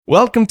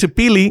Welcome to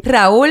Pili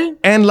Raúl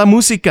and La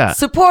Música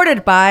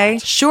supported by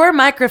Shure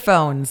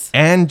Microphones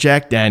and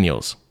Jack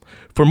Daniels.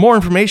 For more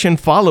information,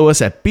 follow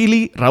us at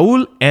Pili,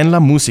 Raúl and La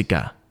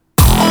Música.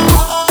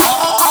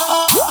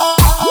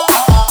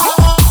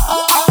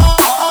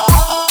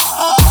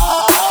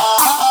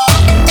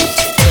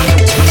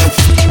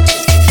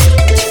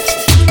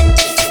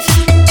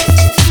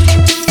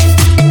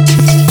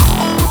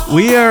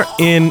 We are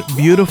in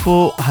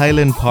beautiful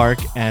Highland Park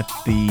at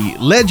the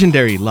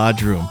legendary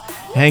Lodge Room,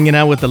 hanging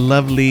out with the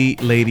lovely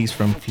ladies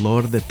from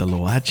Flor de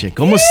Toloache.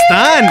 ¿Cómo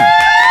están?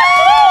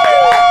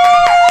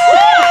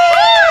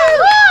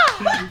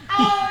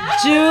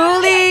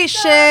 Julie,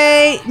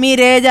 Shay,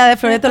 Mireya de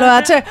Flor de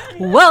Toloache.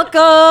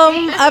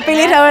 Welcome a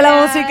Pili Raúl y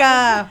La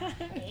Música.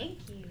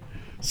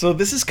 So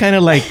this is kind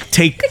of like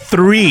take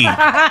 3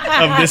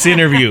 of this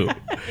interview.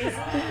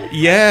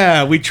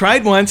 Yeah, we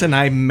tried once and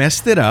I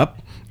messed it up.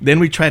 Then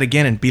we tried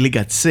again and Billy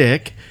got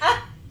sick.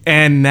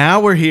 And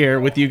now we're here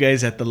with you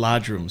guys at the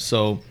Lodge Room.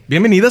 So,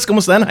 bienvenidas, ¿cómo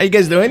están? How you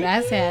guys doing?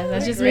 Gracias.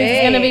 That just means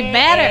it's going to be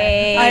better.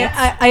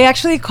 I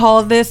actually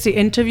called this the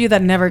interview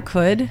that never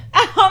could.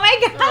 Oh my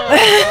God.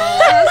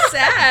 So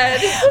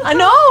sad. I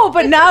know,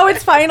 but now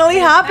it's finally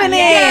happening.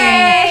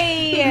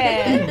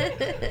 Yay.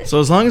 So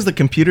as long as the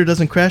computer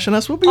doesn't crash on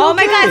us, we'll be okay. Oh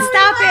my God,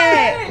 stop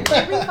it.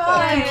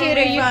 Fine,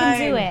 Computer, you fine.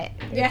 can do it.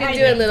 You can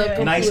do a little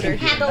computer. Nice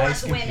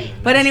computer.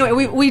 But anyway,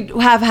 we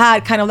have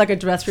had kind of like a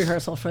dress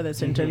rehearsal for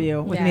this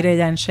interview with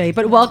Mireya and Shay.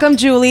 But welcome,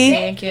 Julie.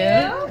 Thank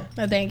you.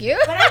 Thank you.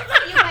 But I've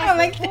met you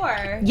guys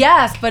before.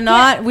 Yes, but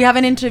not. We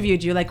haven't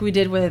interviewed you like we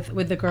did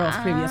with the girls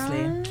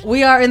previously.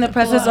 We are in the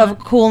process of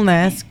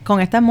coolness con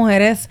estas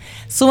mujeres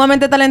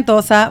sumamente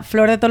talentosa,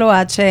 Flor de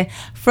Toloache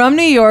from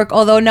New York.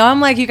 Although now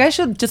I'm like, you guys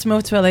should just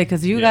move to LA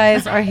because you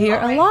guys are here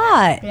a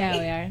lot. Yeah,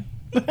 we are.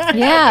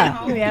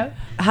 Yeah. Yeah.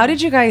 How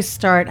did you guys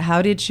start?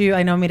 How did you?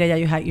 I know, Mireya,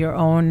 you had your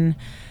own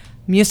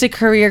music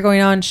career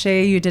going on.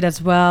 Shay, you did as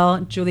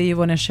well. Julie, you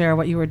want to share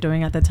what you were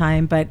doing at the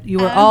time, but you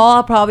were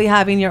all probably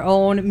having your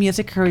own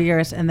music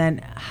careers. And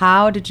then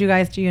how did you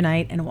guys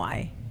unite and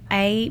why?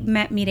 I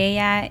met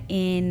Mireya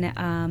in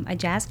a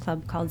jazz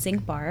club called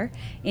Zinc Bar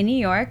in New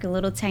York, a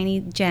little tiny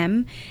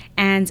gem.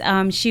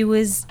 And she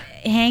was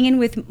hanging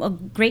with a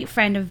great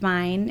friend of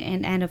mine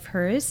and of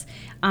hers,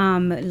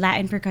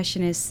 Latin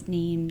percussionist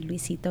named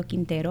Luisito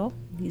Quintero.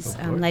 He's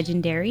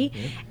legendary.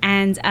 Yeah.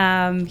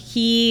 And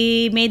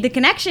he made the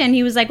connection.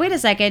 He was like, wait a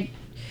second.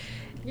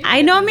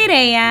 I know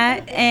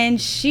Mireya, and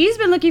she's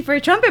been looking for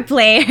a trumpet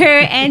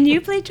player, and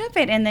you play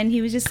trumpet. And then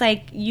he was just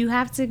like, you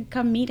have to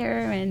come meet her,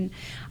 and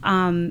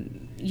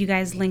you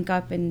guys link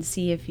up and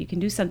see if you can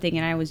do something.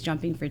 And I was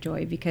jumping for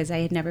joy because I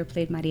had never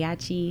played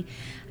mariachi.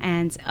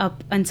 And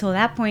up until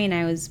that point,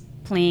 I was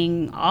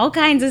playing all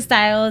kinds of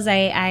styles. I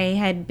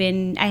had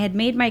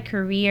made my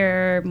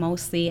career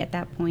mostly at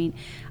that point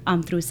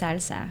through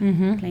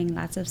salsa, playing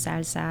lots of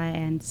salsa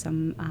and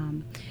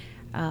some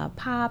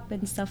pop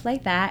and stuff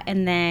like that.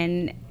 And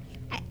then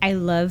I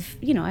love,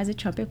 as a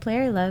trumpet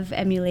player, I love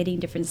emulating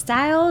different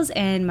styles,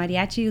 and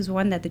mariachi is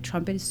one that the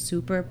trumpet is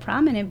super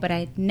prominent, but I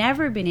had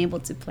never been able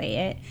to play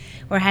it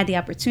or had the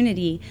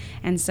opportunity.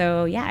 And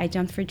so, I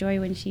jumped for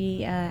joy when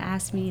she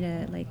asked me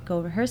to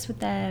go rehearse with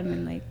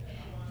them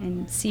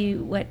and see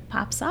what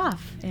pops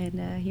off.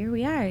 And here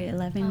we are,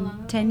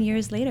 10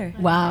 years later.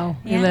 Wow,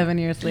 11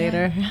 years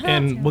later.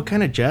 And what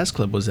kind of jazz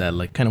club was that?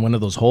 Like kind of one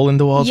of those hole in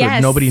the walls where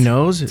nobody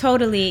knows?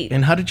 Totally.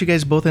 And how did you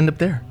guys both end up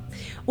there?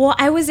 Well,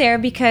 I was there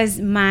because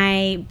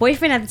my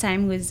boyfriend at the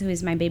time, who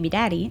is my baby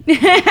daddy,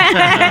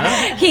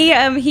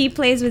 he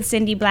plays with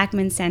Cindy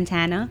Blackman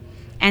Santana.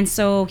 And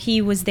so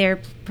he was there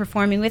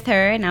performing with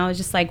her, and I was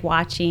just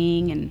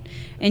watching and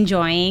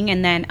enjoying.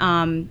 And then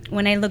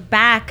when I look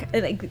back,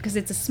 because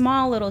it's a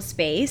small little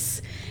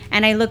space,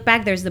 and I look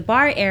back, there's the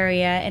bar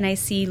area, and I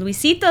see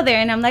Luisito there,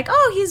 and I'm like,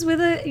 oh, he's with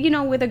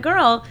a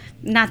girl.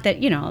 Not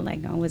that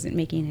I wasn't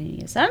making any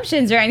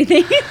assumptions or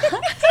anything.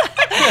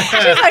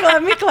 She's like,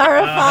 let me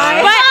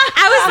clarify. But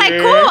I was like,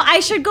 cool, I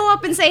should go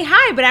up and say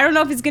hi, but I don't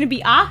know if it's going to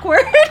be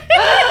awkward.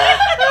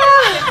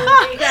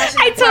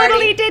 I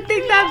totally did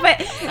think that,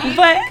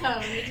 but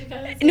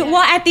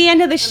well, at the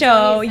end of the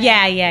show,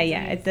 yeah.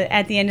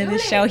 At the end of the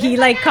show, he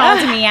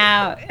called me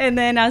out, and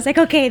then I was like,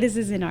 okay, this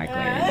isn't awkward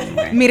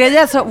anymore.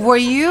 Mireya, so were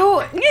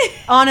you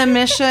on a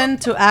mission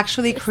to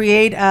actually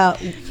create a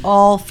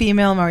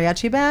all-female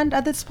mariachi band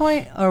at this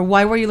point, or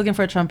why were you looking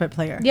for a trumpet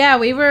player? Yeah,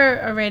 we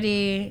were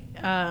already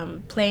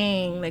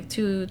playing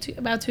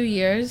about 2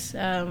 years.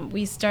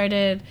 We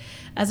started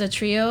as a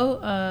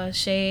trio,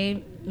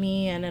 Shay,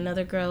 me, and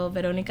another girl,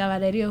 Veronica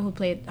Valerio, who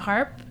played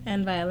harp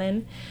and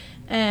violin.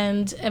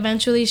 And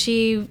eventually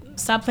she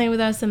stopped playing with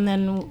us and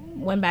then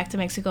went back to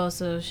Mexico,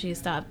 so she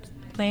stopped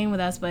playing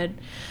with us. But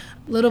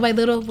little by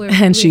little,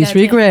 she's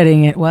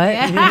regretting it. What?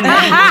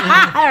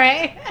 Yeah. All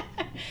right.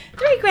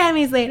 3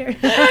 Grammys later.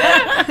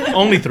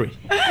 Only 3.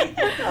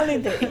 Only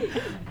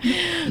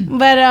 3.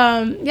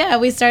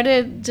 But we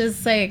started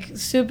just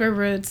super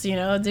roots,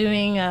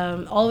 doing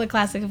all the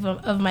classics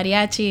of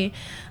mariachi.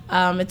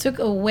 It took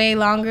a way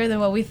longer than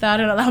what we thought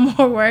and a lot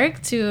more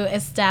work to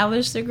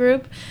establish the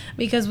group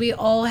because we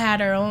all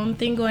had our own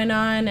thing going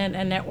on and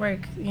a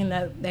network,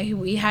 that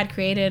we had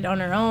created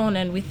on our own.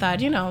 And we thought,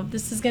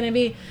 this is going to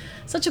be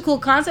such a cool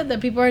concept that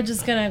people are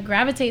just going to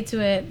gravitate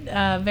to it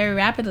very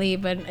rapidly.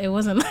 But it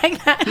wasn't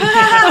like that.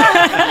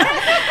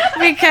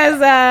 Because,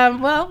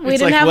 we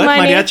didn't have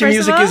money. Mariachi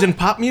music isn't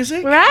pop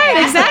music?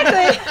 Right,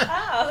 exactly.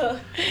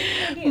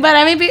 But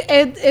I mean,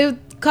 it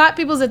caught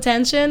people's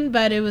attention,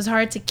 but it was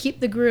hard to keep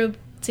the group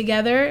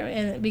together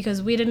and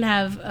because we didn't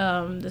have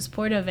the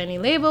support of any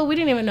label. We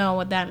didn't even know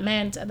what that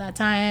meant at that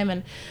time.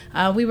 And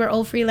we were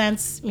all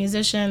freelance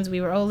musicians.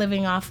 We were all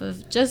living off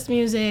of just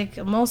music,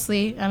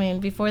 mostly. I mean,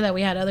 before that,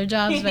 we had other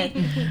jobs, but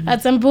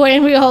at some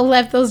point, we all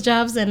left those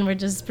jobs and we're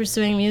just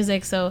pursuing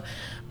music. So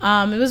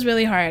it was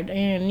really hard.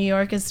 New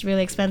York is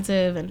really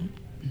expensive. And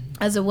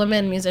as a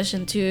woman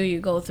musician, too, you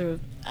go through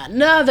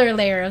another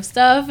layer of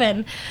stuff.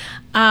 And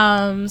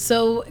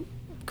so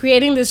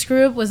creating this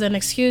group was an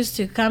excuse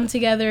to come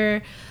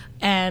together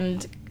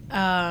and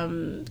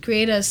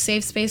create a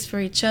safe space for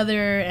each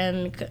other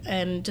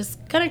and just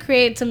kind of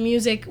create some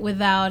music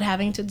without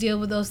having to deal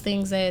with those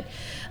things that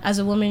as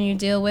a woman you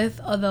deal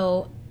with.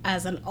 Although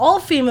as an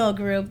all-female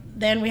group,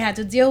 then we had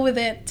to deal with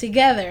it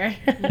together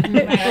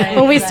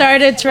when we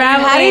started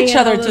traveling. We had each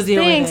other to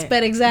deal with it.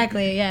 But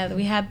exactly, yeah,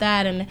 we had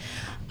that. And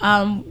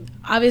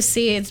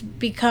obviously it's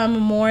become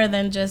more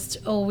than just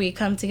we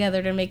come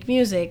together to make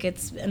music.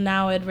 It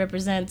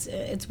represents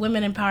it's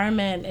women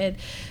empowerment.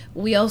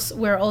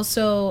 We're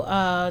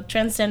also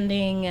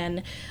transcending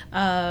and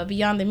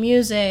beyond the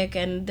music,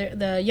 and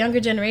the younger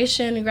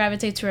generation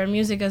gravitate to our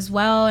music as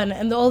well,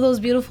 and all those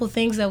beautiful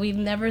things that we've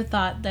never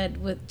thought that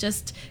with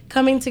just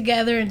coming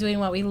together and doing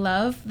what we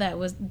love, that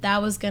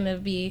was gonna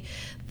be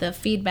the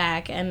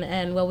feedback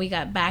and what we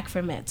got back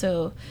from it.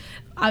 So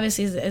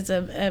obviously it's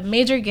a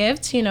major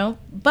gift,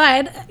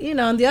 but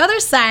on the other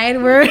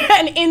side, we're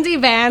an indie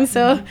band,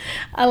 so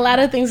a lot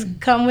of things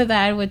come with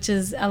that, which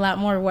is a lot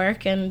more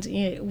work, and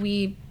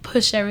we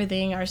push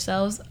everything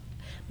ourselves.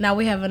 Now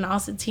we have an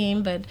awesome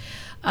team, but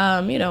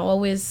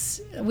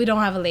always we don't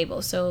have a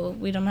label, so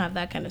we don't have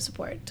that kind of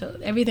support. So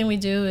everything we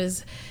do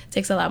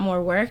takes a lot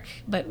more work,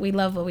 but we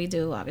love what we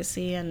do,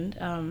 obviously,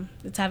 and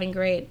it's having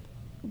great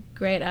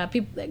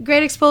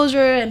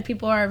exposure, and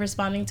people are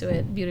responding to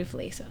it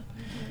beautifully. So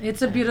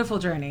it's a beautiful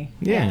journey.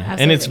 Yeah,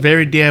 and it's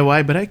very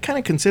DIY, but I kind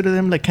of consider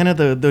them like kind of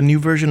the new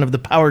version of the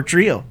Power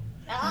Trio.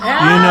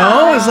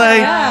 It's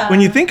like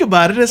when you think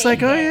about it, it's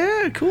like, oh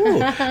yeah, cool.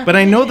 But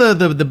I know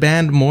the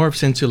band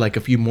morphs into like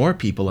a few more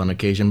people on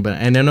occasion.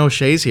 And I know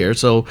Shay's here,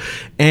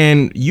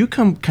 and you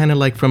come kind of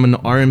like from an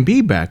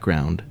R&B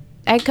background.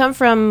 I come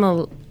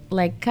from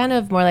kind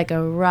of more like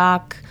a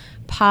rock,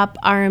 pop,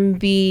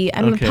 R&B.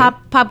 I'm a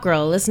pop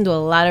girl. Listen to a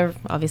lot of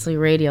obviously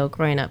radio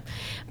growing up,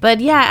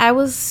 but yeah, I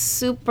was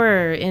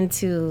super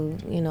into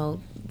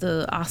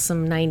the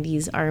awesome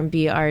 '90s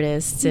R&B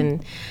artists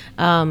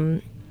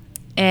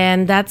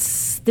and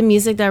that's the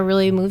music that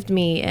really moved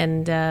me.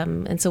 And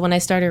so when I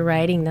started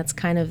writing, that's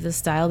kind of the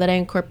style that I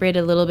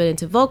incorporated a little bit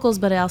into vocals,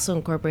 but I also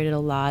incorporated a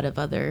lot of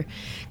other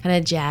kind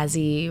of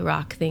jazzy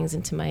rock things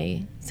into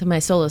my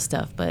solo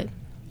stuff. But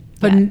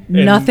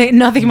nothing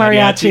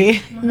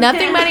mariachi.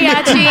 Nothing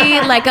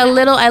mariachi. Like a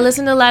little, I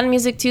listen to Latin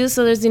music too,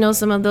 so there's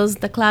some of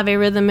the clave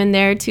rhythm in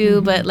there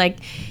too. But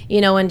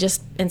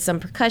and some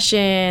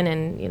percussion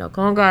and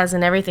congas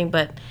and everything.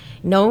 But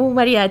no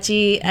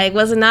mariachi. I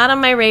was not on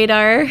my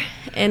radar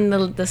in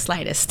the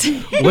slightest.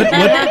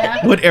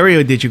 What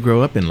area did you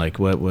grow up in? Like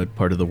what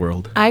part of the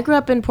world? I grew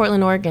up in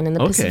Portland, Oregon, in the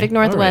Pacific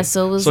Northwest. Right.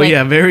 So it was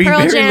very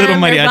Pearl Jam, little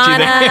mariachi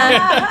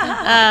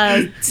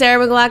Nirvana,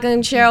 Sarah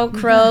McLachlan, Sheryl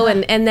Crow,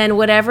 and then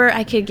whatever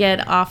I could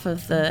get off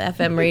of the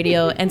FM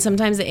radio, and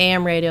sometimes the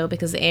AM radio,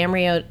 because the AM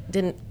radio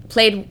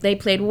they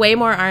played way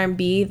more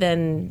R&B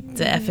than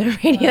the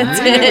FM radio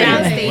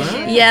did.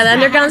 Wow. Yeah, the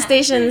underground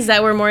stations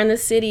that were more in the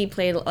city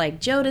played like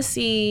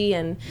Jodeci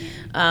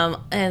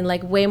and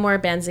like way more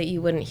bands that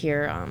you wouldn't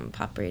hear on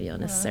pop radio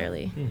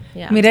necessarily.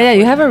 Yeah. Mireya,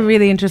 you have a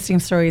really interesting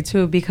story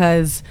too,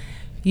 because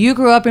you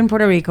grew up in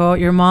Puerto Rico.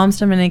 Your mom's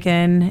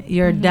Dominican.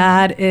 Your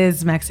dad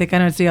is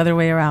Mexican, or it's the other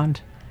way around?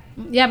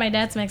 Yeah, my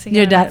dad's Mexican.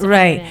 Your dad,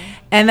 right?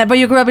 Yeah. But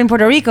you grew up in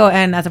Puerto Rico,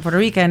 and as a Puerto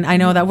Rican, I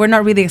know that we're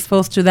not really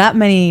exposed to that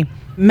many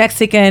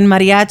Mexican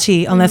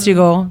mariachi unless you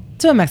go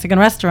to a Mexican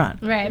restaurant.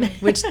 Right.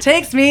 Which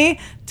takes me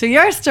to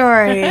your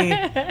story.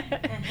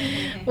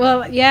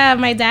 Well, yeah,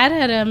 my dad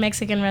had a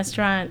Mexican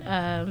restaurant.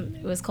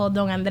 It was called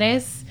Don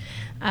Andres.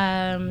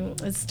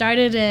 It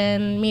started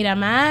in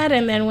Miramar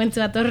and then went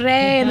to Atorrey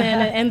and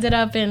then it ended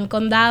up in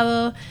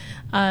Condado,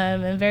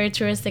 a very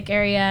touristic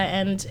area.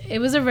 And it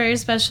was a very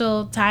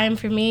special time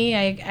for me.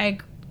 I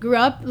grew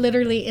up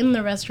literally in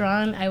the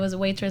restaurant. I was a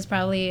waitress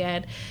probably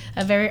at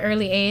a very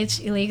early age,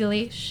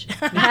 illegally.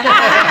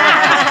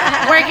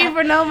 Working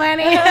for no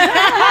money.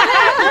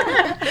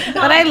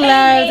 But I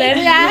loved it.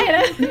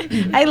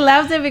 Yeah, I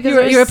loved it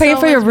because you were paying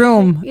for your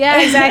room.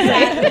 Yeah,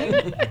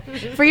 exactly.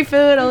 Free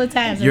food all the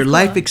time. So your it's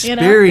life cool,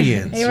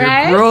 experience, you know?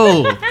 Right? your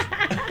growth.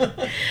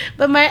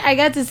 But I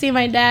got to see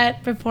my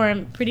dad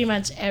perform pretty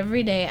much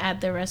every day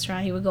at the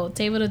restaurant. He would go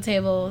table to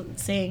table,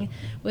 sing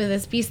with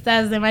his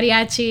pistas de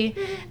mariachi,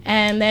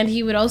 and then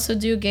he would also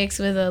do gigs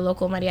with a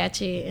local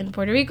mariachi. In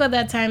Puerto Rico at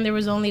that time, there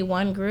was only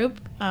one group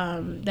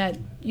that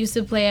used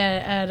to play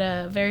at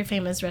a very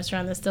famous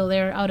restaurant that's still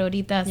there,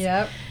 Auroritas.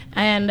 Yep.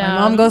 And My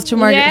mom goes to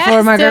for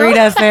still.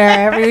 margaritas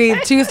there every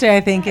Tuesday,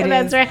 I think it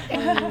is. That's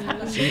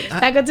right.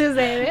 Taco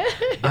Tuesday.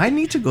 I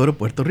need to go to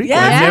Puerto Rico. Yeah,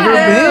 I've never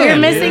been. You're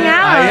missing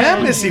out. I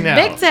am missing out.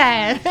 Big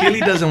time. Keely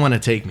doesn't want to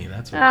take me.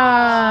 That's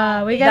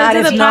why. We got That to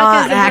is the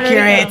not podcast in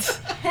Puerto Rico.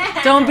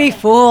 accurate. Don't be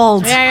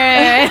fooled.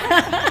 Right.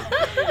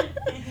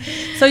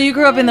 So you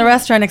grew up in the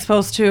restaurant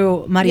exposed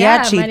to mariachi.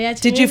 Yeah,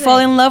 mariachi Did you music. fall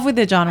in love with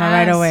the genre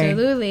right away?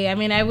 Absolutely. I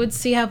mean, I would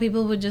see how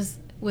people would just,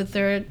 with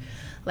their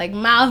like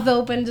mouth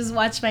open, just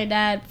watch my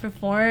dad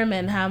perform,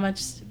 and how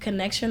much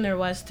connection there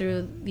was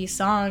through these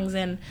songs,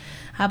 and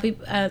how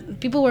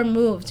people were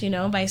moved, you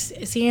know, by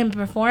seeing him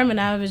perform. And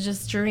I would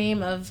just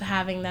dream of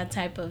having that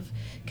type of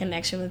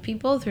connection with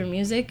people through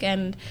music.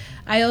 And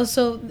they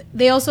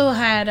also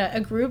had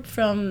a group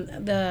from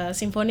the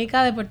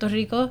Sinfónica de Puerto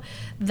Rico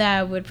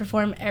that would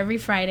perform every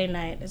Friday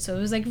night. So it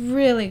was like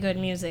really good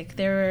music.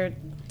 They were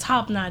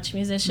top-notch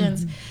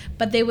musicians,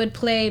 but they would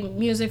play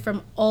music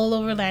from all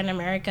over Latin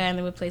America, and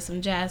they would play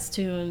some jazz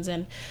tunes.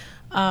 And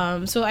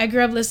so I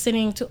grew up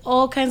listening to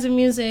all kinds of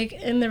music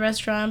in the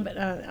restaurant, but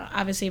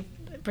obviously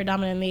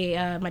predominantly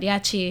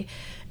mariachi.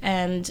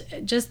 And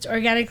just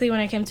organically, when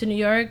I came to New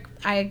York,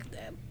 I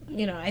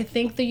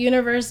think the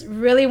universe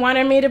really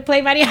wanted me to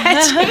play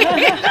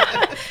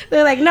mariachi.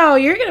 They're like, no,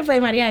 you're going to play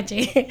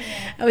mariachi.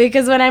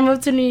 Because when I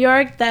moved to New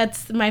York,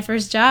 that's my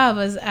first job.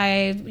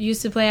 I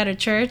used to play at a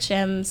church,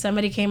 and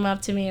somebody came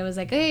up to me and was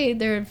like, hey,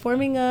 they're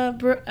forming a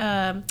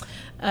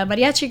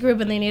mariachi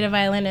group, and they need a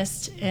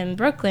violinist in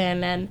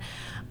Brooklyn. And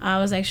I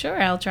was like,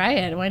 sure, I'll try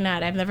it. Why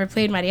not? I've never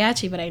played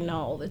mariachi, but I know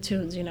all the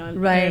tunes, you know,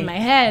 and they're in my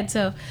head.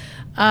 So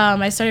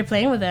I started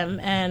playing with them,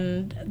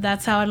 and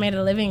that's how I made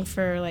a living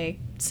for like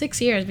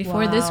 6 years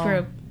before this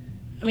group.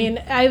 I mean,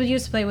 I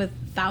used to play with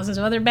thousands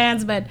of other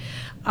bands, but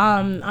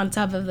on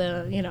top of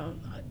the, you know,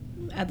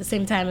 at the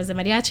same time as the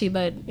mariachi,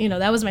 but, you know,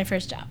 that was my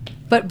first job.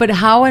 But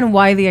how and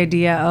why the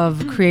idea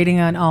of creating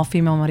an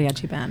all-female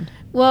mariachi band?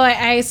 Well,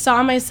 I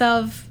saw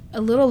myself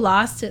a little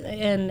lost,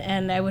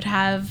 and I would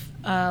have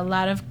a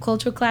lot of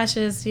cultural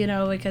clashes, you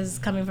know, because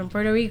coming from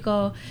Puerto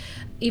Rico,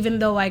 even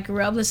though I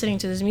grew up listening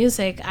to this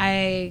music,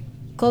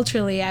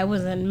 culturally, I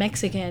wasn't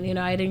Mexican, you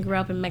know, I didn't grow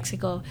up in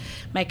Mexico.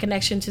 My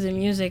connection to the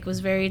music was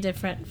very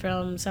different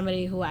from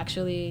somebody who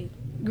actually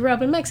grew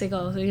up in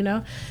Mexico, you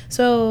know.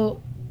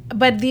 So,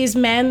 but these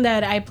men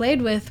that I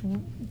played with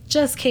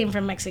just came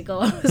from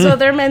Mexico. So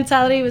their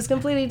mentality was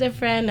completely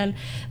different, and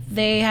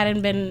they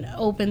hadn't been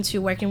open to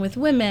working with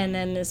women,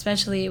 and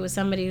especially with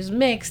somebody who's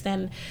mixed.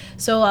 And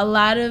so a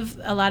lot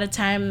of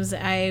times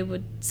I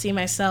would see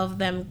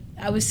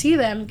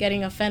them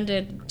getting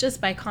offended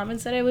just by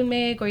comments that I would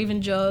make, or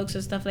even jokes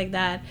or stuff like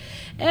that.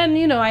 And,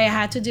 you know, I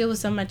had to deal with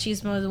some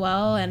machismo as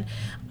well. And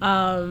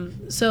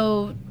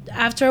so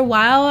after a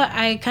while,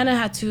 I kind of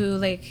had to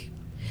like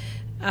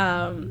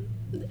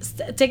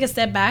take a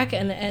step back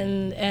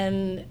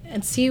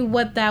and see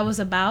what that was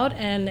about.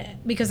 And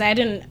because I've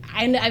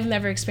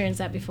never experienced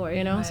that before,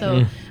 you know. Right. So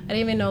I didn't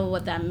even know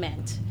what that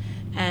meant,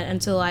 and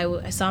until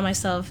I saw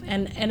myself,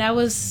 and I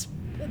was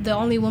the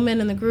only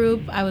woman in the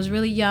group. I was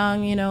really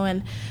young, you know,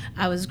 and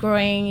I was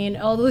growing, and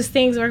all those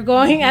things were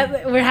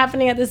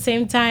happening at the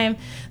same time.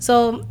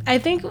 So I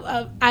think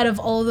out of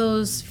all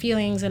those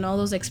feelings and all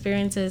those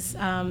experiences,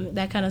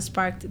 that kind of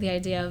sparked the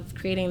idea of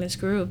creating this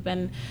group.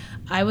 And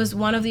I was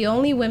one of the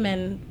only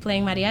women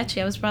playing mariachi.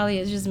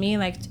 It's just me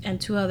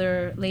and two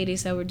other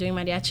ladies that were doing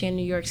mariachi in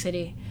New York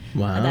City.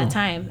 Wow. At that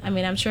time. I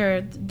mean, I'm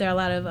sure there are a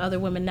lot of other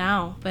women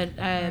now, but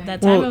at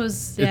that time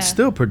it's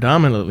still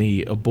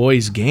predominantly a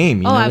boys' game.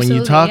 You know, absolutely. When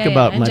you talk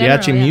about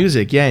mariachi general,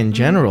 music, in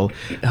general,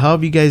 how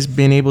have you guys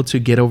been able to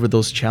get over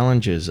those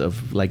challenges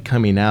of like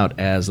coming out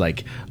as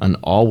like an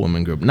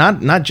all-woman group?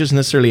 Not just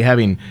necessarily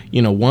having,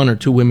 you know, one or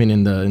two women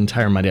in the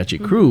entire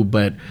mariachi crew,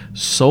 but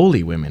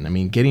solely women. I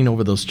mean, getting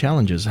over those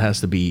challenges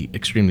has to be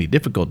extremely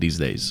difficult these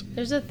days.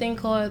 There's a thing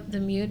called the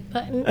mute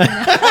button.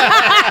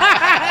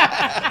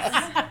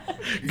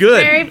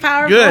 Good. Very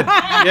powerful. Good.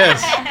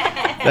 Yes.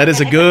 That is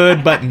a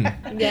good button.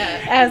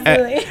 Yeah,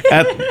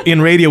 absolutely.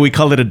 In radio, we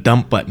call it a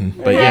dump button.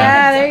 But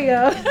there you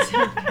go.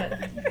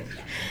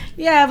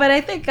 Yeah, but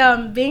I think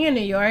being in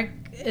New York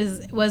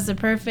was the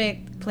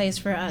perfect place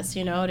for us,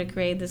 you know, to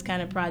create this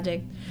kind of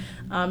project.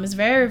 It's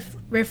very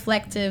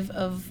reflective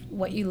of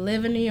what you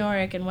live in New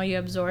York and what you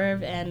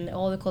absorb and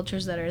all the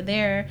cultures that are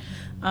there,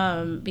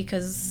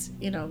 because,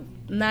 you know,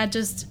 not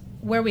just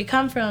where we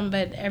come from,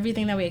 but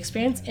everything that we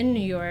experience in New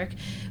York,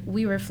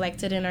 we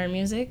reflected in our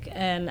music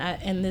and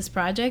in this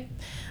project.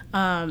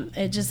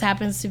 It just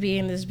happens to be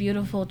in this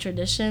beautiful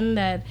tradition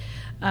that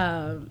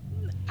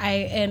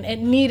it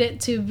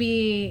needed to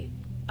be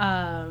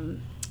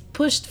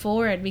pushed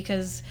forward,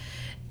 because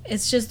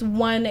it's just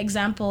one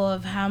example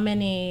of how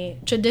many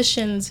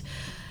traditions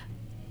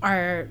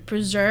are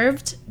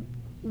preserved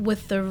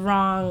with the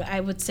wrong, I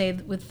would say,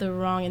 with the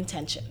wrong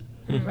intention,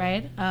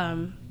 right?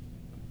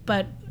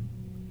 But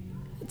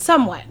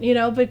somewhat,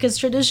 because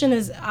tradition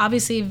is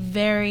obviously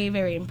very,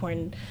 very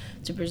important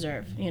to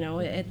preserve.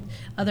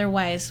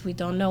 Otherwise we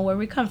don't know where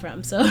we come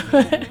from. So,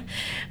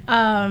 there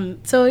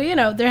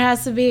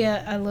has to be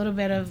a little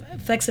bit of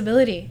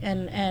flexibility,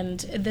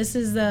 and this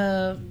is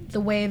the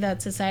way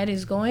that society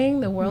is going.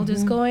 The world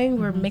is going.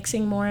 We're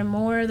mixing more and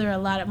more. There are a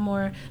lot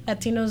more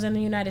Latinos in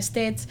the United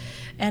States,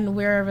 and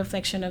we're a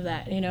reflection of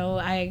that.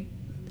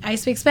 I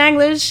speak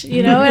Spanglish,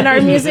 and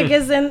our music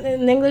is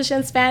in English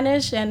and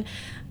Spanish, and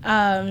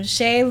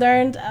Shay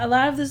learned a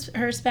lot of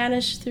her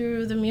Spanish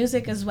through the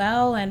music as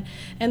well, and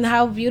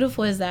how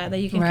beautiful is that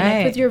you can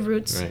connect with your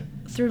roots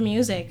through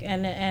music,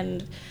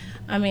 and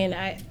I mean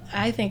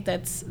I think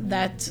that's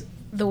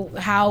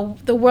how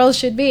the world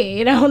should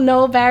be.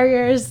 No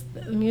barriers.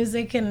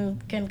 Music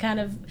can kind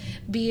of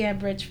be a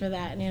bridge for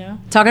that.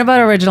 Talking about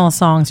original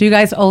songs, you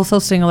guys also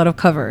sing a lot of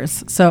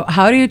covers. So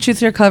how do you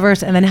choose your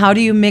covers, and then how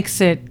do you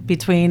mix it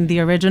between the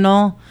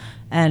original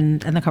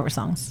and the cover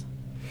songs?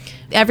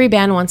 Every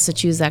band wants to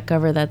choose that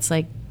cover that's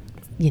like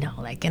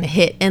gonna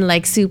hit and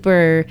like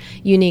super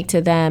unique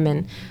to them.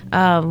 And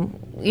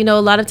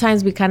a lot of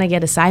times we kind of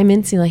get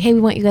assignments, like, hey,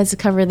 we want you guys to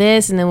cover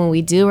this, and then when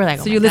we do, we're like,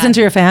 so you listen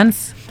to your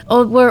fans?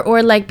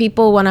 Or like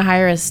people want to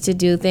hire us to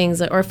do things,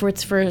 or if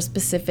it's for a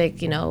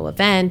specific,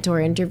 event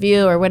or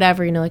interview or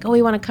whatever, like, oh,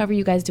 we want to cover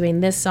you guys doing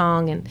this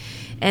song, and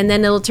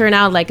then it'll turn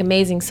out like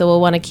amazing. So we'll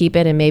want to keep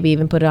it and maybe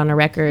even put it on a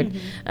record.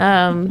 We've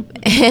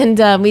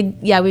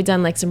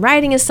done like some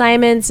writing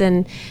assignments,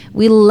 and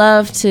we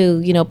love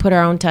to, put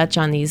our own touch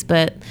on these.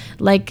 But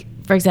like,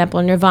 for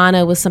example,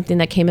 Nirvana was something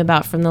that came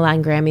about from the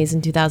Latin Grammys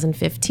in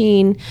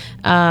 2015.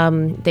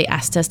 They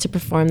asked us to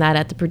perform that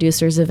at the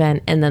producers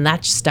event, and then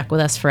that just stuck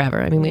with us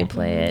forever. I mean, we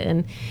play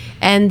it,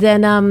 and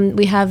then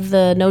we have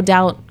the No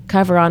Doubt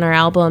cover on our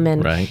album,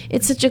 and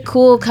it's such a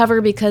cool cover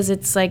because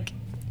it's like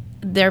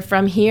they're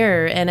from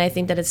here, and I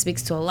think that it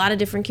speaks to a lot of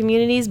different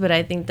communities, but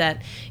I think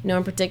that,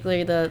 in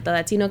particular, the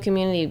Latino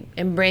community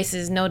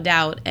embraces No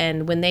Doubt,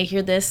 and when they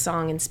hear this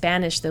song in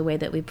Spanish, the way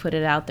that we put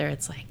it out there,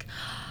 it's like,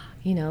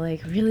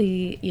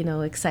 really,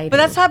 exciting. But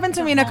that's happened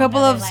to me in a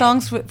couple of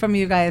songs from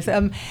you guys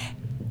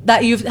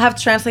that you have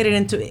translated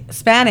into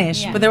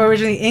Spanish, but they were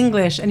originally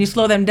English, and you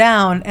slow them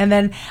down, and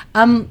then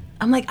I'm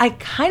like, I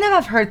kind of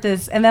have heard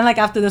this, and then like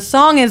after the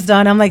song is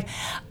done, I'm like,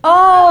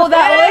 oh,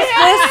 that was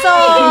this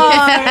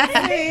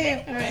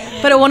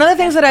song. But one of the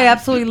things that I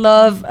absolutely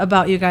love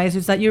about you guys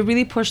is that you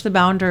really push the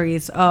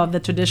boundaries of the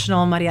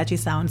traditional mariachi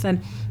sounds.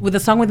 And with the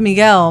song with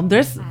Miguel,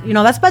 there's,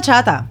 that's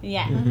bachata.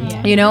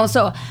 Yeah.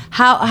 So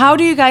how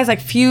do you guys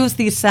like fuse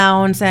these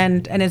sounds,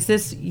 and is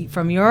this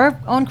from your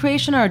own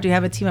creation, or do you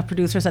have a team of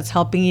producers that's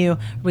helping you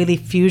really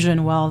fusion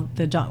all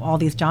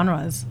these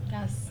genres?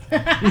 Yes. We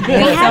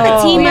have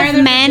a team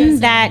of men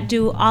that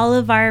do all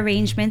of our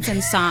arrangements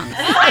and songs.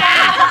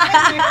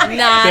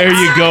 There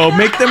you go.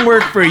 Make them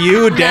work for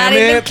you, damn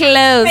it.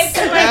 Close.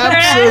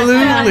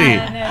 Absolutely.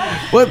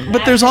 Well,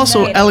 but there's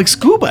also Alex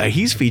Cuba.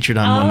 He's featured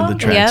on one of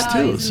the tracks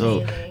too.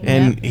 So,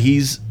 and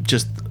he's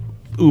just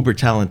uber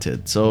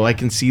talented. So I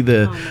can see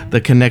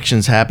the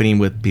connections happening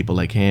with people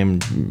like him,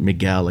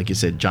 Miguel, like you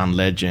said, John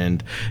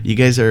Legend. You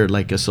guys are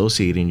like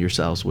associating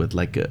yourselves with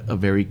like a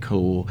very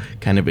cool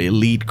kind of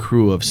elite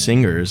crew of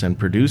singers and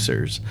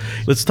producers.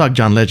 Let's talk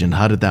John Legend.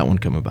 How did that one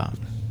come about?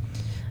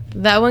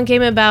 That one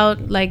came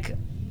about like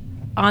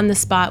on the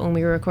spot when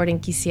we were recording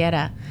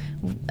Quisiera.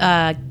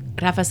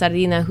 Rafa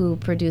Sardina, who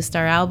produced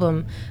our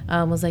album,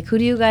 was like, who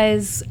do you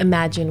guys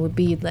imagine would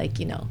be like,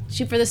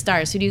 shoot for the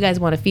stars? Who do you guys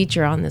want to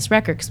feature on this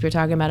record? Because we were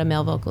talking about a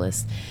male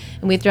vocalist.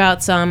 And we threw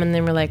out some, and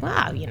then we're like,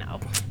 wow,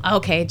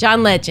 okay,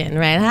 John Legend,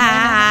 right?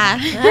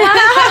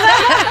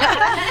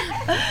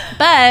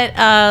 But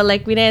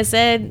like Mireya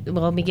said,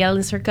 well, Miguel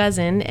is her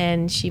cousin,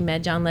 and she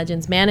met John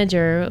Legend's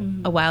manager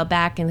a while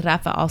back, and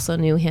Rafa also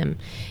knew him.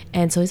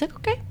 And so he's like,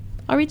 okay,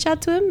 I'll reach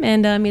out to him.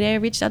 And Mireya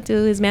reached out to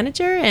his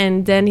manager,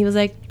 and then he was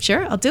like,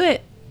 sure, I'll do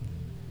it.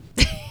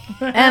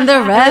 And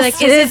the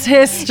rest is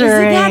history. Is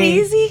it that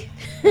easy?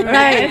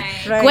 Right.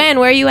 Gwen,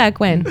 where are you at,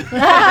 Gwen?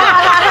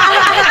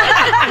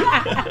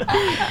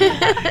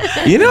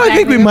 I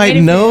think we might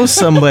know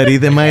somebody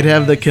that might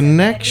have the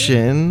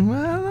connection.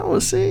 Well,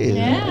 we'll see.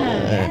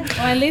 Yeah.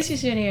 Well, at least you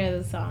should hear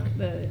the song,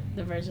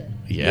 the version.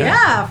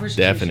 Yeah, for sure.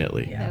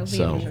 Definitely. That would be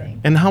So,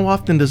 amazing. and how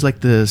often does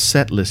like the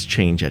set list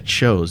change at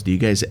shows? Do you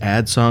guys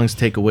add songs,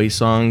 take away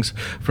songs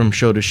from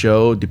show to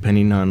show,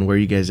 depending on where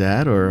you guys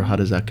at, or how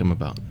does that come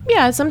about?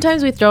 Yeah,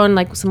 sometimes we throw in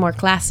like some more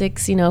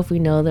classics. If we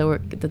know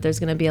that there's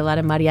going to be a lot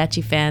of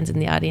mariachi fans in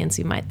the audience,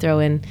 we might throw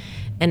in,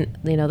 and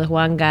the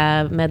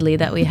Juanga medley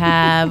that we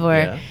have,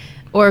 or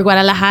or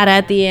Guadalajara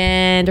at the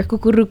end, or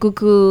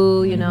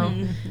Cucurucucu, you know.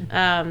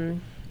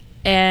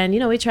 And, you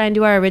know, we try and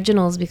do our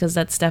originals because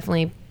that's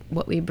definitely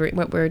what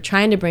we're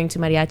trying to bring to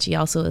mariachi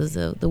also is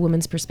the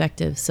women's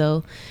perspective.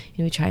 So,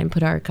 you know, we try and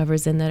put our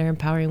covers in that are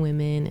empowering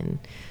women,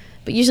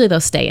 but usually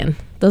those stay in.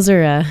 Those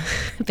are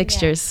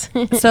fixtures.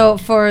 So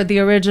for the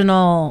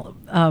original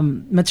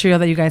material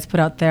that you guys put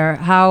out there,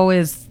 how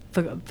is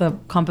the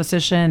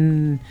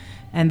composition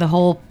and the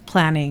whole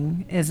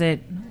planning? Is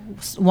it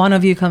one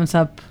of you comes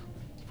up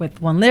with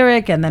one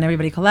lyric and then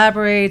everybody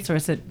collaborates, or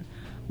is it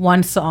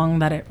one song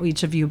that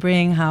each of you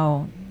bring?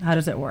 How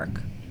does it work?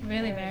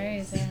 Really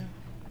varies, yeah.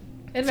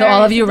 It So all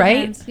varies, of you it write?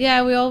 depends.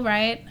 Yeah, we all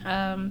write.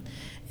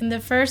 In the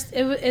first,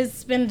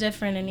 it's been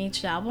different in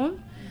each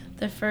album.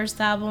 The first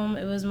album,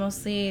 it was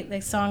mostly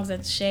like songs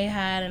that Shay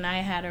had and I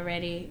had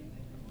already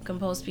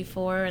composed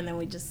before, and then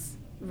we just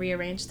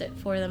rearranged it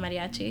for the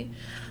mariachi.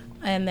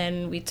 And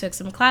then we took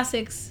some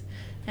classics,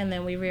 and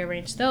then we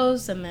rearranged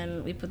those, and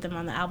then we put them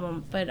on the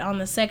album. But on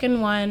the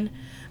second one,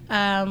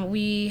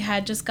 we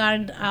had just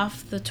gotten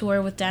off the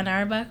tour with Dan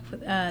Auerbach,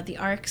 with, the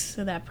Arcs,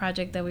 that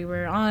project that we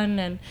were on,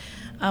 and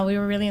we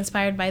were really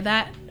inspired by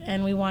that,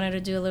 and we wanted to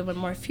do a little bit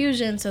more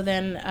fusion. So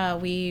then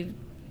we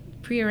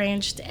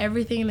prearranged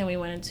everything, and then we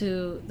went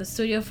into the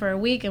studio for a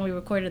week, and we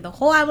recorded the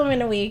whole album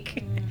in a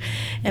week.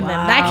 And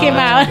then that came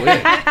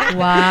out.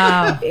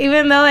 Wow.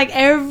 Even though like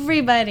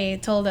everybody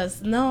told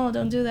us, no,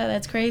 don't do that,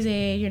 that's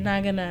crazy, it's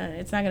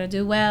not gonna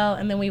do well,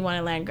 and then we won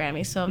a land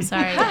Grammy, so I'm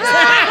sorry.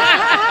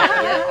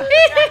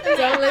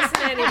 Don't listen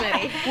to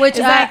anybody. Which,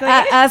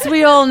 as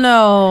we all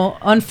know,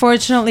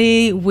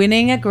 unfortunately,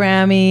 winning a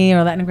Grammy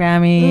or Latin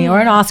Grammy or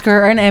an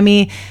Oscar or an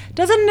Emmy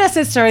doesn't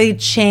necessarily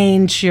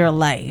change your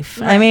life.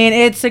 Right. I mean,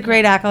 it's a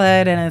great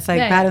accolade, and it's like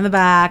Yeah. pat in the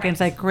back, and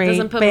it's like great.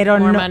 Doesn't put pero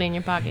more no- money in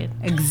your pocket.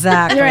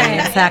 Exactly,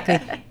 Right. exactly.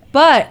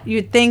 But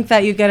you'd think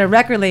that you get a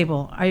record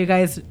label. Are you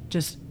guys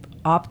just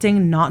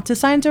opting not to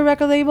sign to a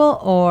record label,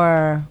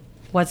 or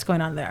what's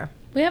going on there?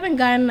 We haven't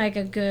gotten like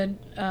a good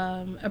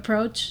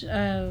approach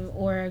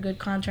or a good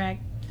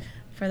contract,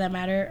 for that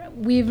matter.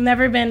 We've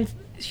never been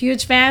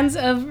huge fans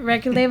of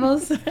record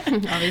labels.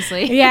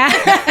 Obviously.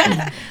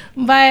 Yeah.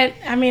 But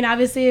I mean,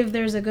 obviously, if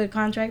there's a good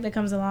contract that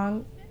comes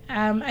along,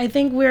 I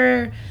think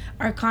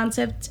our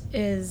concept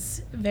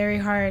is very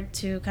hard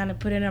to kind of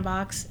put in a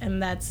box,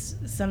 and that's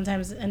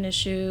sometimes an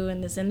issue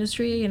in this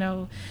industry. You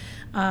know,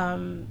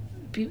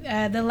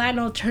 the Latin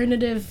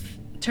alternative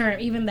term,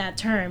 even that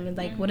term,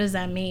 like what does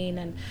that mean?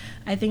 And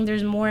I think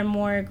there's more and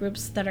more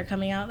groups that are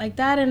coming out like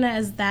that, and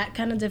as that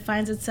kind of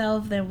defines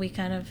itself, then we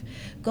kind of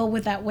go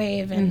with that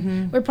wave,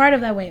 and we're part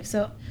of that wave.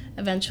 So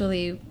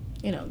eventually,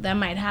 you know, that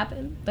might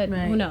happen, but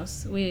who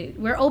knows?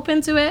 We're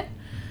open to it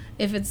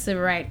if it's the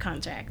right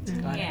contract.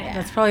 Yeah.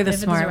 That's probably the If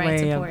it's the smart right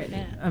way support,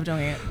 yeah. of doing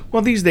it.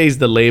 Well, these days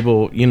the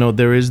label, you know,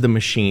 there is the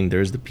machine,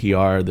 there's the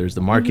PR, there's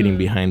the marketing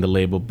behind the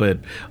label. But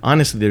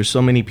honestly, there's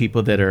so many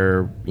people that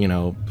are, you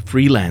know,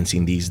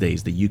 freelancing these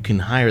days that you can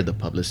hire the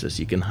publicist,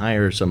 you can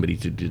hire somebody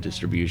to do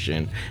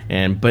distribution.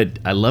 But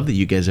I love that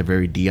you guys are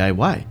very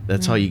DIY.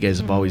 That's how you guys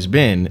have always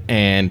been,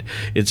 and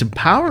it's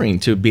empowering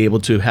to be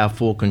able to have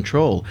full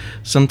control.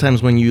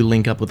 Sometimes when you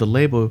link up with a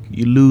label,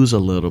 you lose a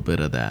little bit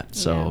of that.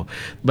 So,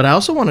 but I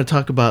also want to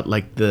talk about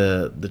like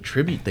the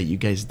tribute that you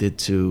guys did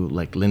to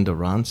like Linda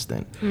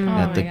Ronstadt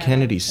at the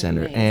Kennedy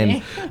Center.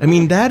 And I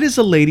mean, that is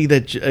a lady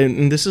that,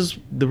 and this is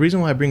the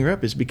reason why I bring her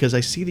up, is because I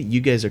see that you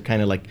guys are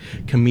kind of like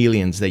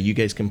chameleons, that you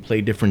guys can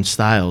play different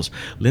styles.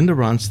 Linda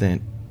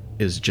Ronstadt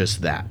is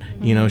just that.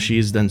 You know, she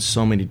has done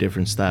so many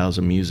different styles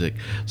of music.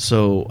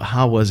 So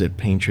how was it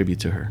paying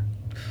tribute to her?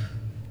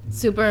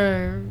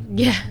 Super,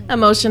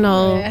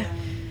 emotional.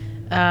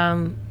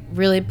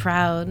 Really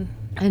proud,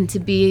 and to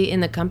be in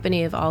the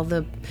company of all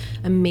the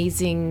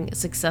amazing,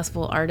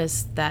 successful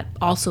artists that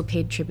also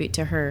paid tribute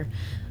to her,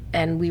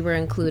 and we were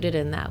included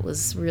in that,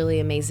 was really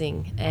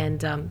amazing.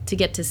 And to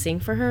get to sing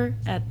for her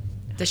at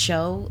the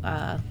show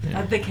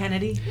At the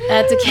Kennedy?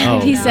 at the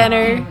Kennedy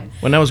Center.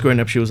 When I was growing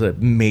up, she was a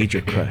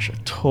major crush. I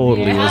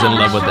totally was in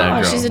love with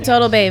that girl. She's a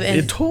total babe,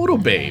 A total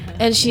babe.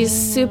 and she's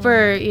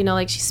super, you know,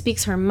 like she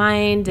speaks her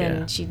mind, and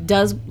Yeah. she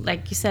does,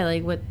 like you said,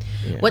 like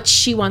what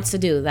she wants to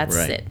do. That's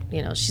Right. it.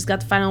 You know, she's got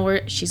the final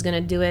word. She's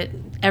gonna do it.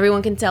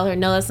 Everyone can tell her,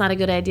 no, that's not a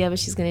good idea, but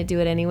she's gonna do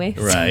it anyway.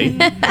 Right.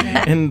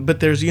 But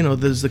there's, you know,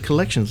 there's the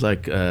collections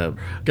like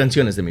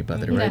Canciones de mi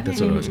Padre, right?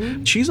 That's what it was.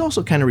 She's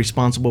also kind of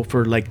responsible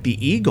for like the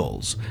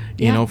Eagles,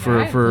 you know, for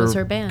was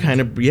her band.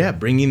 kind of,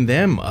 bringing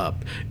them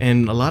up.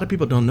 And a lot of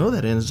people don't know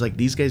that. And it's like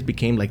these guys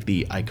became like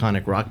the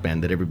iconic rock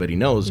band that everybody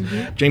knows.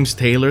 James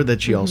Taylor,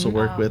 that she also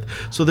worked with.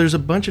 So there's a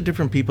bunch of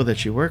different people that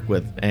she worked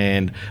with,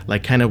 and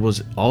like kind of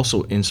was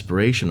also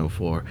inspirational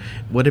for.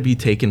 What have you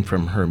taken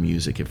from her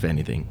music, if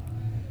anything?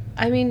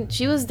 I mean,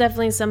 she was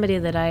definitely somebody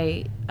that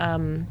I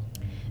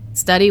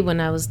studied when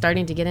I was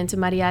starting to get into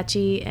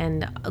mariachi,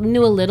 and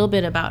knew a little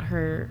bit about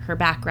her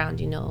background,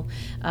 you know.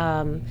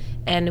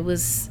 And it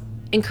was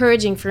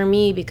encouraging for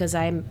me because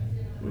I'm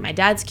my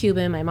dad's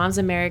Cuban, my mom's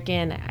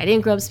American. I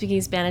didn't grow up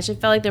speaking Spanish. It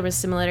felt like there were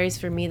similarities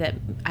for me that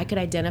I could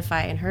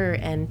identify in her,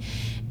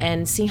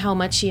 and seeing how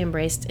much she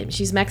embraced it.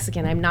 She's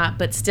Mexican, I'm not,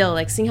 but still,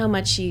 like, seeing how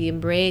much she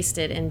embraced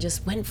it and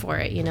just went for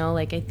it, you know?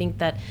 Like, I think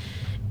that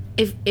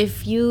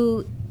if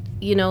you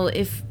know,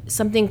 if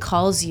something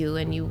calls you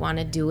and you want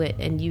to do it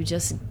and you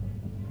just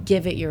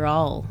give it your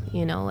all,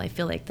 you know, I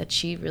feel like that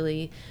she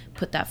really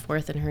put that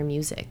forth in her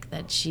music,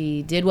 that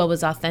she did what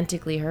was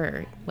authentically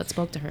her, what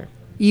spoke to her.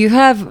 You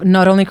have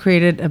not only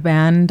created a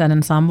band, an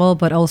ensemble,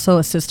 but also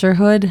a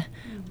sisterhood.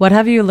 What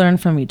have you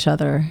learned from each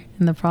other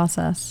in the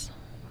process?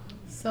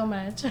 So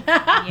much.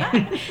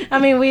 I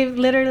mean, we've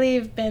literally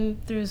been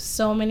through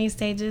so many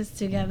stages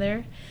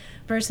together,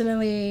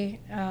 personally,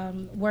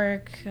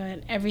 work,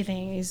 and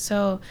everything.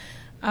 So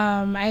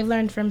I've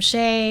learned from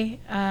Shay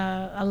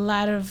a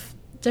lot of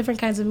different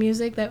kinds of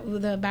music, that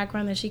the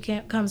background that she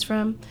comes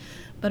from,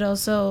 but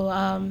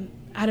also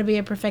how to be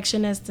a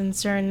perfectionist in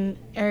certain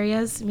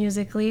areas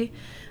musically.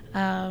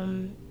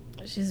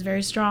 She's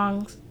very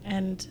strong,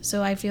 and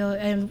so I feel,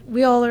 and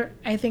we all are,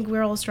 I think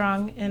we're all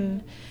strong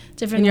in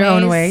different ways. In your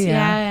own way,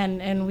 yeah.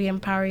 And we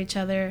empower each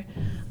other.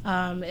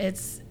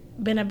 It's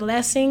been a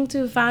blessing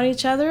to find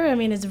each other. I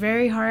mean, it's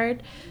very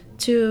hard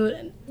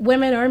to,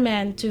 women or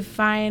men, to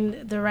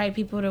find the right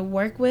people to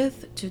work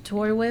with, to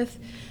tour with,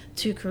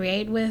 to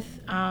create with,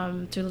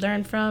 to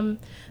learn from,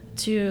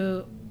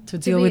 to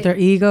deal with their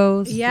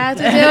egos. Yeah,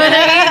 to deal with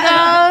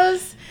their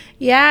egos.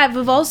 Yeah,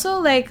 we've also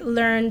like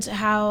learned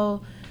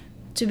how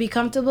to be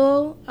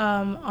comfortable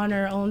on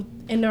our own,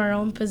 in our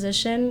own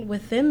position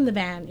within the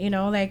band, you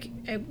know, like,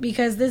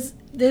 because this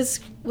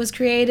was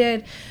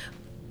created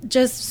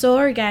just so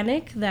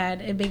organic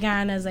that it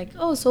began as like,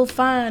 oh, so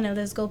fun, and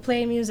let's go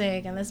play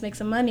music and let's make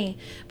some money.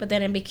 But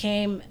then it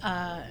became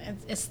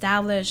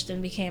established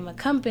and became a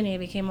company,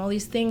 became all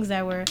these things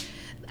that were,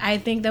 I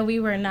think, that we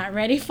were not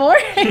ready for,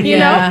 you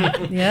know?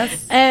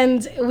 Yes.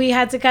 And we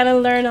had to kind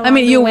of learn along I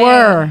mean, the you way.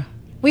 were.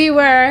 We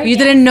were. You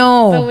didn't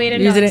know. But we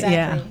didn't know Exactly.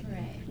 Yeah.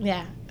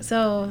 Yeah.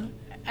 So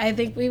I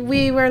think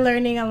we were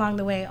learning along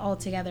the way all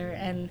together,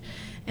 and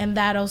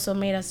that also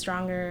made us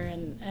stronger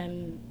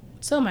and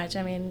so much.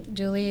 I mean,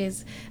 Julie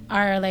is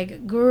our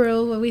like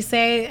guru, what we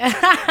say.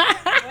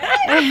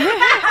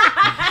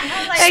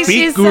 Like,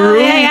 Speak, guru.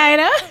 Yeah, I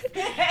know.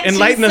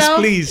 Enlighten us,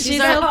 please.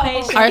 She's so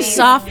patient.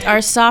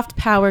 Our soft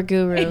power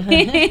guru.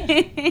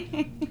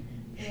 Speak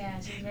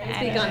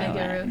on the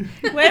guru.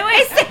 What do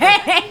I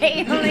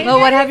say? Well,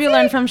 what have you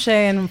learned from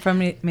Shay and from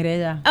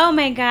Mireya? Oh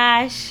my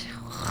gosh,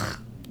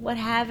 what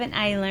haven't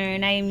I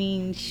learned? I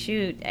mean,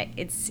 shoot,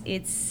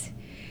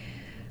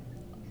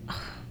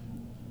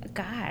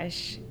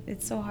 gosh,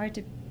 it's so hard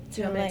to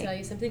like, tell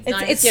you something?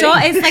 it's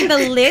like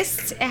the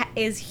list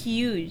is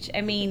huge. I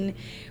mean,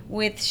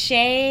 with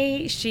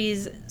Shay,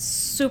 she's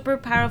super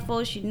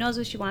powerful. She knows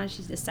what she wants.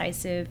 She's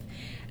decisive.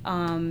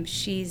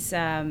 She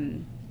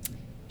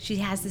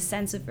has this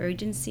sense of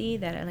urgency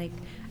that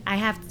I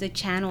have to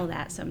channel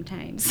that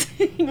sometimes,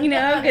 you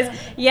know, because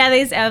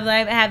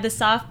I have the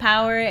soft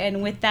power,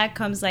 and with that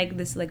comes like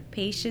this like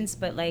patience,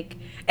 but like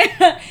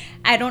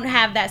I don't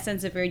have that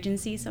sense of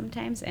urgency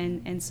sometimes,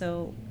 and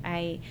so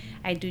I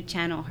do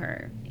channel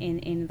her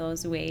in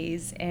those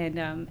ways,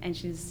 and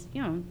she's,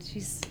 you know,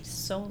 she's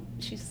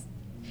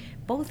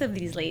both of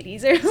these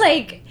ladies are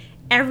like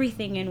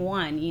everything in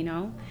one, you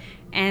know,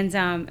 and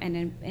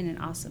an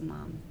awesome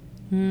mom.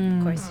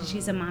 Of course,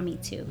 she's a mommy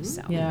too,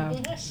 so Yeah.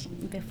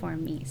 before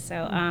me. So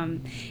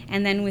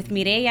and then with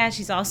Mireya,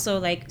 she's also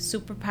like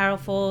super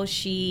powerful.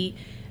 She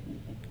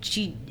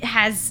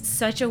has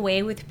such a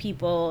way with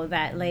people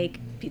that like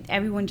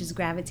everyone just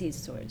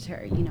gravitates towards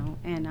her, you know.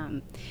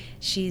 And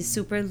she's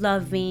super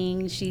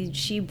loving.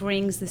 She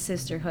brings the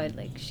sisterhood.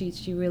 Like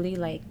she really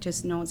like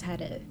just knows how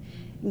to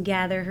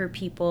gather her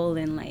people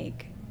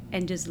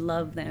and just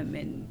love them,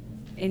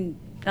 and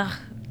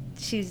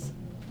she's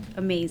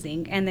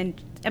amazing. And then,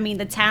 I mean,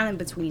 the talent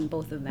between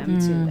both of them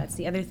too, that's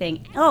the other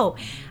thing. But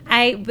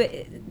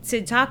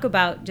to talk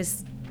about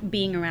just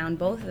being around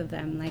both of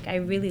them, like I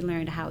really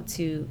learned how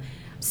to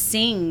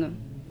sing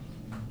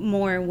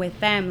more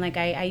with them. Like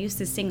I used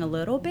to sing a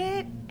little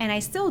bit, and I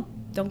still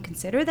don't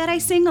consider that I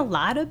sing a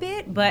lot of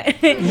it, but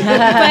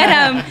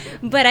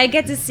but I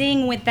get to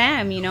sing with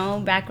them, you know,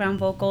 background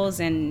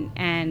vocals,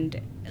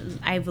 and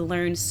I've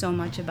learned so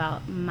much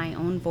about my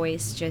own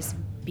voice just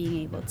being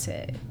able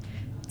to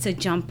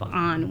jump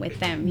on with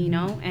them, you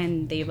know,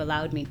 and they've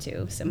allowed me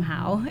to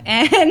somehow.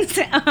 And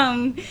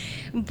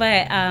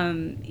but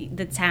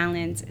the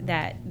talent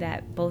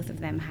that both of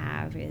them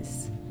have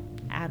is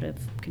out of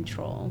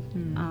control.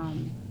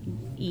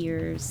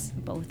 Ears,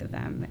 both of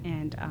them,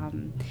 and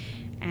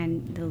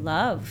the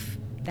love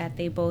that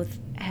they both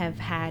have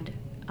had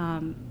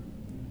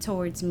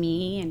towards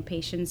me, and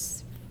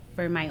patience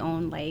for my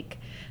own like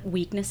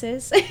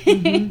weaknesses,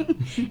 and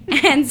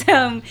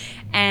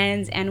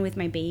with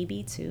my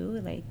baby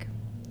too. Like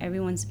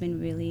everyone's been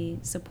really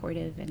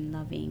supportive and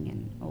loving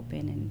and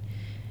open, and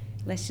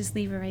let's just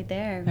leave it right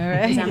there. All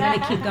right. 'Cause I'm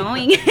gonna keep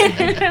going.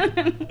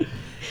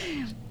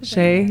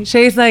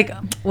 Shay's like,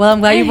 well, I'm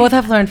glad you both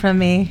have learned from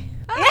me.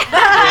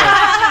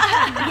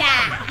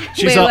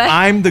 She's Wait, all, what?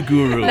 I'm the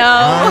guru. No.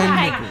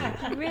 I'm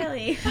the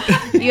Really?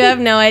 You have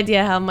no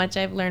idea how much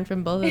I've learned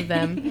from both of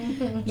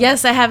them.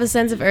 Yes, I have a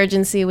sense of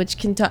urgency, which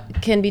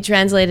can be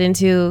translated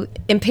into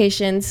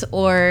impatience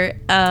or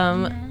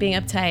being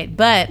uptight.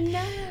 But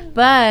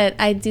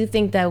I do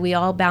think that we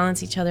all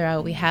balance each other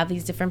out. We have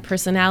these different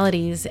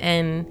personalities,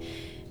 and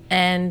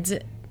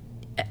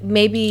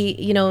maybe,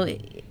 you know,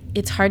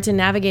 it's hard to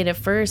navigate at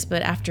first,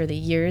 but after the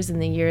years and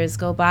the years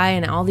go by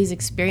and all these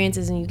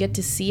experiences, and you get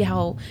to see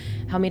how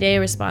Mireya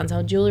responds,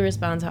 how Julie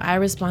responds, how I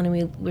respond,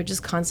 and we're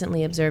just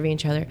constantly observing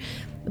each other.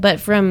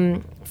 But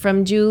from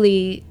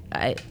Julie,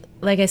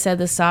 like I said,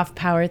 the soft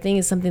power thing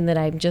is something that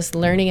I'm just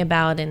learning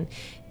about, and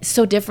it's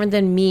so different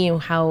than me,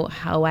 how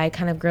I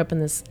kind of grew up in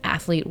this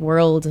athlete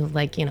world of,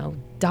 like, you know,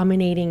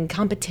 dominating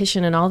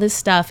competition and all this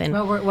stuff. And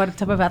What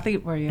type of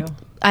athlete were you?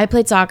 I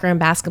played soccer and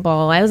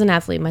basketball. I was an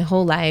athlete my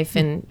whole life,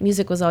 and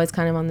music was always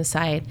kind of on the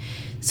side.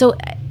 So,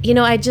 you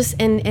know, I just,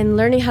 and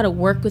learning how to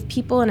work with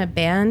people in a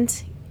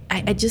band,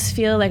 I just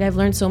feel like I've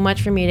learned so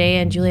much from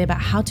Mireya and Julie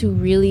about how to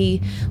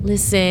really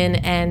listen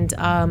and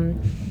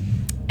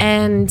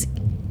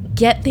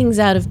get things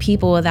out of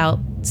people without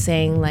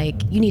saying,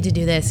 like, you need to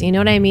do this. You know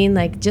what I mean?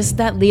 Like, just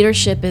that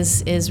leadership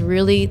is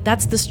really,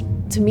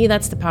 to me,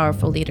 that's the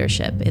powerful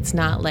leadership. It's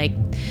not like,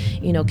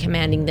 you know,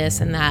 commanding this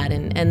and that.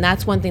 And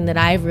that's one thing that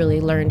I've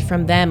really learned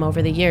from them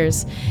over the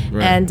years.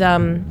 Right.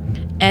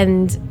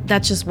 And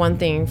that's just one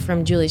thing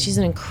from Julie. She's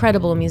an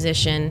incredible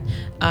musician.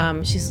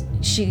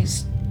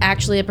 She's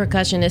actually a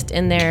percussionist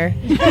in there.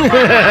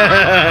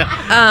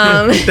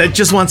 that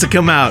just wants to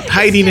come out,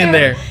 hiding in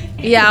there.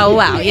 Yeah,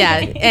 wow, yeah.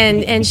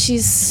 And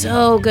she's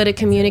so good at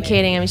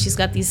communicating. I mean, she's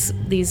got these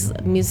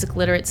music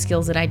literate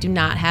skills that I do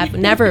not have,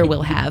 never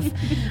will have.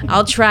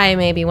 I'll try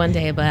maybe one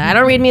day, but I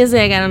don't read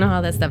music. I don't know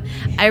all that stuff.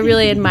 I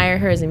really admire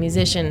her as a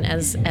musician,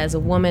 as a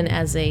woman,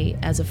 as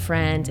a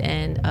friend,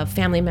 and a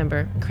family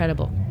member.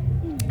 Incredible.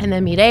 And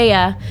then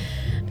Mireya,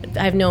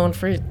 I've known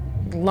for a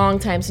long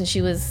time, since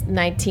she was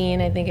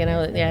 19, I think,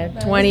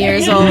 and 20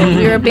 years old.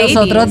 We were babies.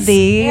 Nosotros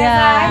días.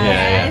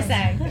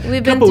 Yeah.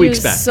 We've been Couple through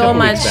weeks back, so couple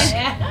much. weeks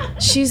back.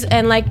 She's,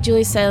 and like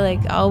Julie said, like,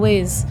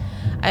 always,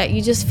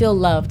 you just feel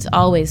loved.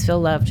 Always feel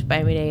loved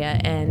by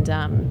Mireya,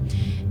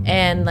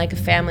 and like a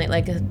family,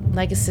 like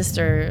a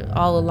sister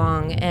all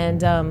along.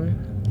 And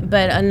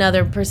but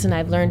another person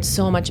I've learned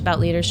so much about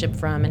leadership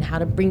from, and how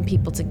to bring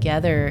people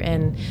together,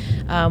 and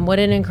what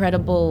an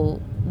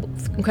incredible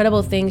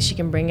things she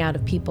can bring out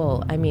of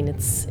people. I mean,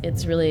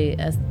 it's really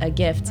a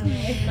gift.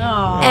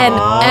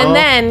 And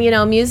then, you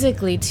know,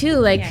 musically too,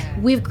 like,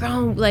 we've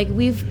grown, like,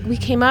 we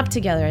came up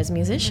together as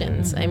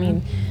musicians. I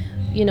mean,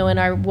 you know, in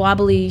our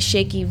wobbly,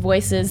 shaky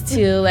voices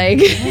to, like,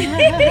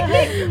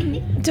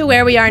 to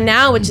where we are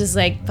now, which is,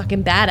 like,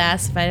 fucking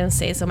badass, if I don't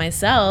say so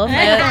myself.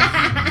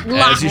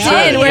 Locked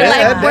in.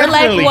 We're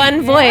like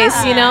one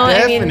voice, you know.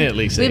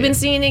 Definitely. I mean, we've been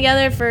singing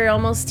together for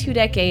almost 2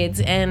 decades,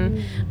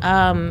 and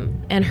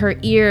her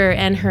ear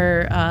and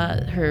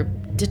her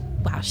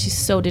wow, she's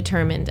so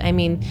determined. I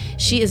mean,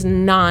 she is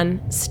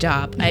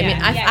non-stop. I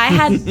mean, I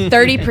had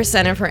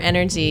 30% of her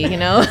energy, you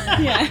know.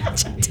 Yeah.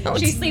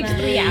 She sleeps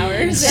 3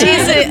 hours. She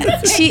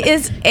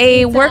is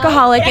a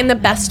workaholic in the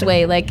best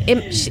way, like,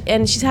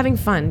 and she's having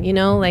fun, you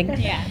know, like.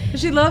 Yeah.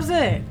 She loves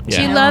it.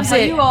 She loves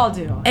it. You all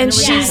do. And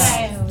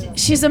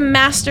she's a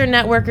master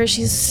networker.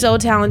 She's so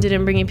talented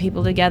in bringing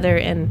people together,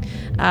 and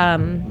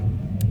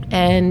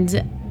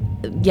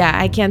yeah,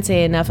 I can't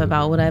say enough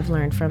about what I've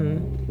learned from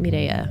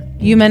Mireya.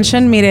 You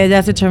mentioned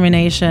Mireya's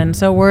determination.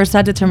 So where's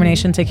that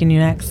determination taking you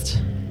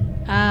next?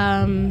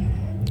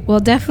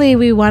 Well, definitely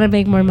we want to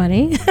make more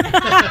money.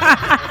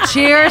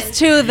 Cheers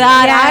to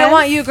that. Yes. I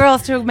want you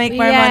girls to make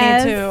more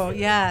Yes. money too.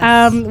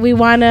 Yes. We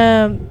want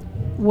to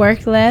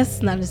work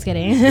less. No, I'm just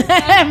kidding.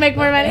 Make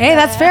more money. Hey,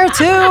 that's fair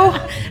too.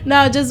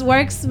 No, just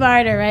work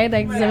smarter, right?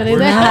 Like somebody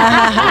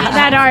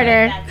not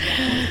harder.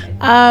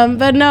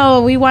 But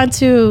no, we want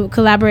to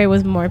collaborate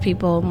with more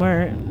people,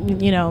 more,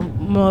 you know,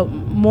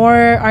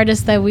 more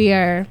artists that we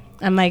are.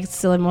 I'm like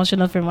still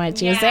emotional from what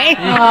she was saying.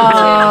 Oh,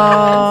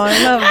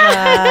 I love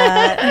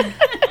that.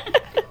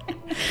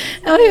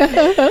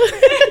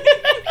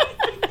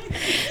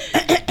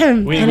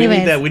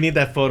 We need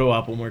that photo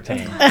op one more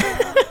time.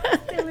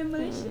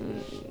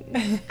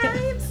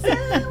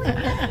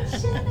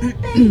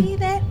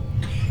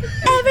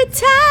 Every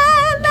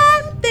time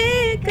I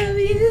think of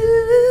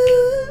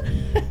you,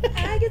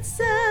 I get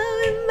so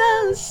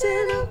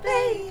emotional,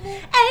 baby.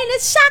 Ain't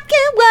it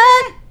shocking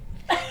what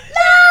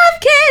love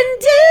can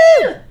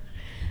do?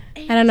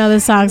 I don't know the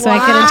song, so I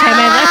couldn't chime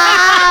in.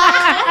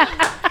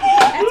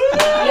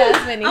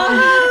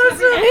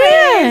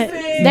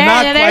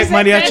 Not quite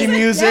mariachi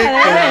music,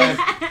 but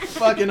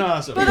fucking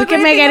awesome. We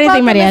can make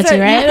anything mariachi,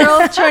 right? You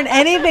girls turn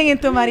anything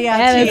into mariachi.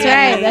 Yeah, that's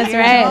right. That's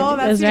right. Oh,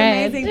 that's That's the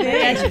right. amazing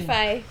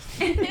thing.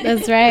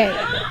 That's right.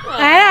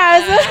 I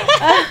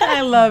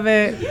I love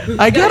it.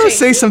 I gotta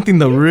say something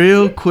though,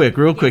 real quick.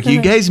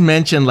 You guys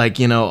mentioned like,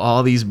 you know,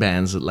 all these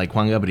bands like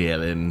Juan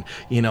Gabriel and,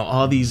 you know,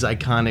 all these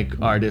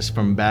iconic artists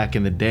from back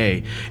in the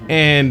day.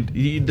 And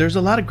there's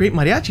a lot of great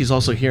mariachis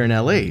also here in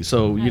LA.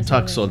 So you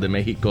talk Sol de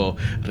Mexico,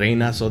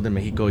 Reina Sol de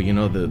Mexico, you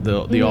know,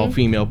 the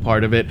all-female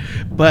part of it.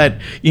 But,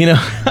 you know,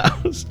 I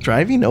was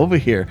driving over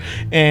here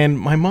and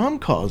my mom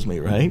calls me,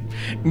 right?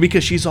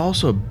 Because she's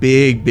also a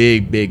big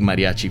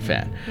mariachi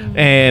fan.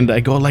 And I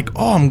go like,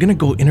 oh, I'm gonna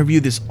go interview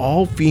this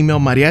all-female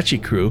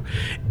mariachi crew,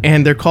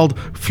 and they're called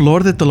Flor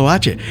de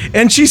Toloache.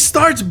 And she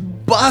starts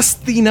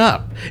busting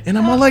up, and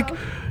I'm all like,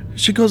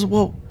 she goes,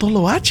 well,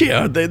 Toloache,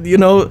 are they, you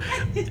know,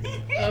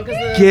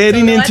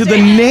 getting into the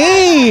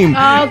name.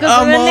 Oh,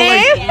 because of the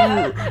name?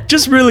 Like,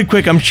 just really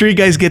quick, I'm sure you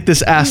guys get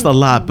this asked a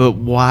lot, but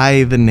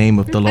why the name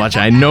of Toloache?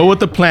 I know what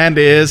the plant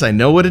is, I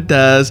know what it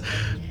does,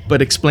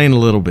 but explain a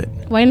little bit.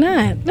 Why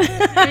not?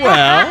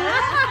 Well...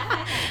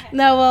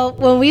 No, well,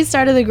 when we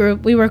started the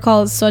group, we were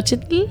called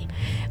Xochitl,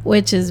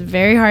 which is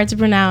very hard to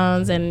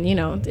pronounce. And, you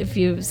know, if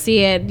you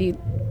see it, you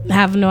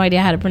have no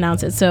idea how to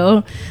pronounce it.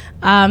 So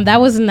that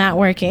was not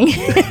working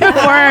for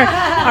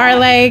our,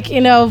 like,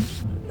 you know,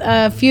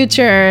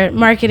 future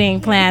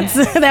marketing plans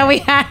that we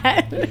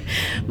had.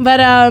 But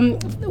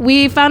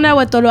we found out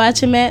what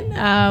Toloache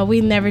meant.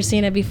 We'd never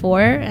seen it before.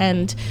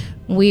 And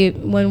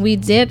when we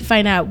did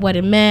find out what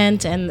it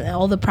meant and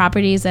all the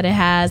properties that it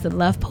has, the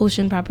love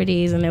potion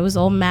properties, and it was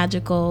all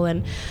magical,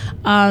 and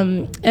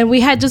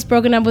we had just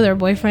broken up with our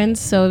boyfriends,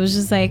 so it was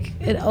just like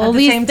all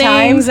these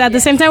things at the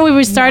same time we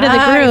restarted the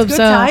group. Good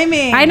so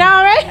timing. I know,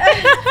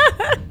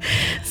 right?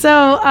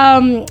 So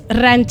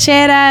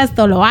rancheras,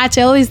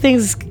 Toloache, all these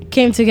things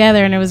came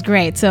together and it was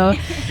great. So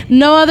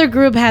no other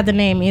group had the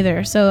name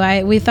either.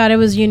 So we thought it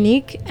was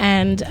unique,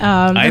 and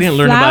I didn't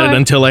learn about it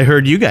until I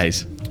heard you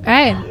guys.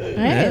 Right.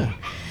 Yeah.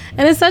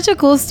 And it's such a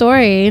cool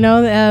story, you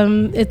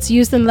know. It's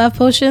used in love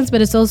potions,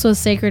 but it's also a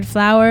sacred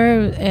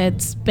flower.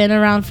 It's been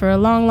around for a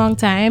long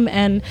time,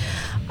 and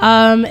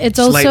it's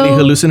also slightly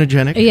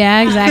hallucinogenic.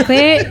 Yeah, exactly.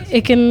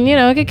 It can, you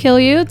know, it could kill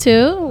you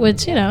too,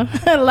 which, you know,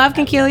 love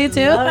can kill you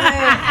too.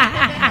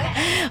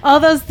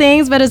 All those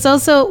things, but it's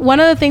also one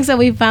of the things that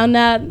we found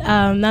out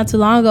not too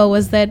long ago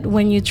was that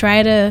when you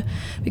try to,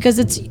 because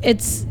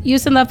it's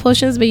used in love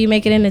potions, but you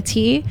make it in a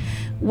tea.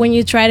 When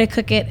you try to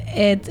cook it,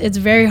 it's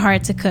very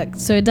hard to cook.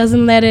 So it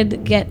doesn't let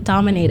it get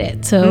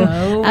dominated. So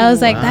I was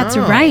like, that's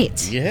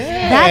right. Yeah.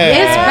 That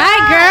is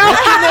right,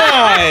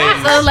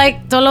 girl. Nice. So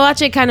like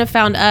Toloache kind of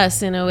found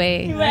us in a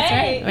way.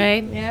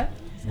 Right? Yeah.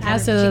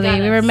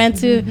 Absolutely. We were meant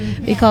to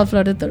be called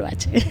Flor de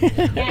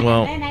Toloache. Yeah,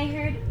 Well- and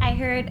I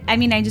heard, I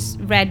mean, I just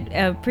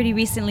read pretty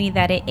recently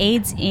that it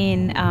aids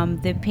in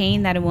the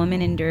pain that a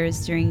woman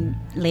endures during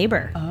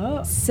labor.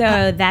 Oh.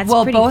 So that's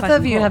Well, pretty both fucking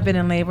of you cool. have been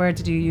in labor.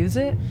 Did you use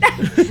it?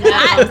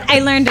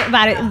 I learned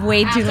about it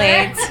way too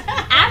late.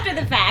 After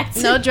the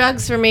fact. No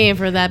drugs for me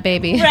for that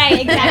baby.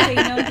 Right, exactly.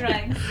 No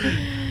drugs.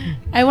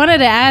 I wanted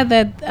to add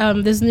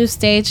that this new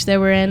stage that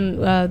we're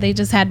in, they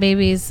just had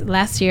babies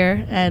last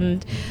year,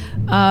 and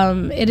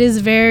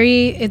it's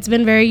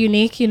been very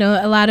unique. You know,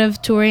 a lot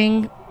of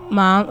touring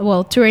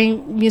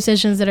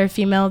musicians that are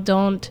female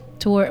don't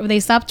tour. They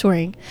stop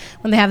touring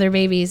when they have their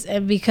babies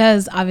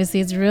because obviously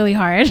it's really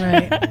hard.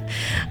 Right.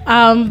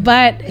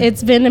 But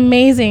it's been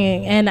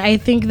amazing, and I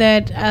think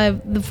that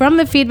from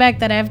the feedback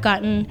that I've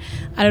gotten,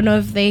 I don't know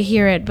if they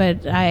hear it,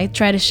 but I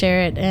try to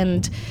share it,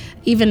 and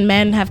even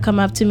men have come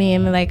up to me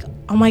and been like,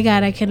 oh my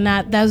God, I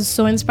cannot, that was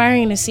so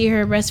inspiring to see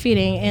her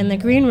breastfeeding in the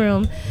green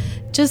room.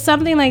 Just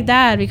something like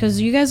that,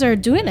 because you guys are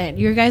doing it.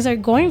 You guys are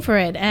going for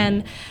it.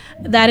 And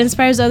that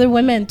inspires other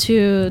women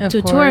to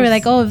tour. We're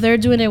like, oh, if they're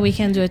doing it, we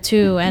can do it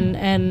too.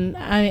 And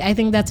I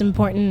think that's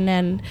important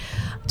and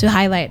to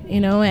highlight, you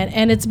know,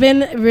 and it's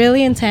been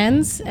really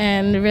intense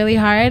and really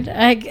hard.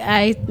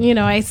 I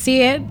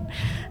see it.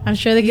 I'm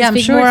sure they can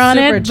speak more on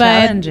it,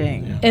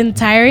 challenging. and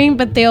tiring,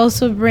 but they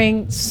also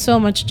bring so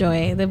much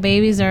joy. The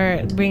babies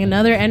bring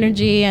another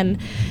energy, and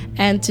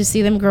to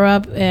see them grow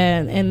up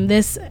in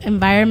this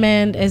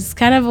environment is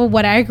kind of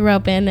what I grew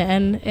up in,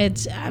 and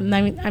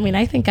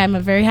I think I'm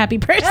a very happy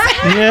person.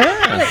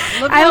 Yeah.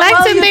 I like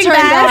to think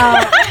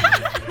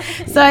that.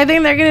 So I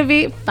think they're gonna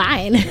be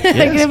fine.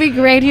 They're gonna be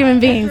great human I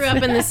beings. grew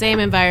up in the same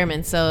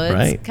environment, so it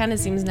Right. kind of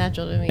seems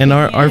natural to me. And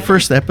our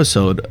first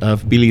episode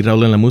of Billy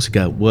Raúl en la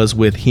Música was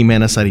with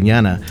Jimena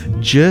Sariñana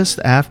just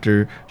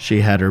after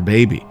she had her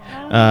baby.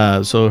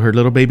 So her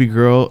little baby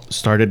girl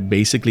started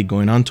basically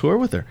going on tour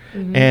with her.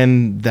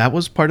 And that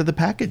was part of the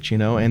package, you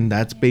know, and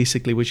that's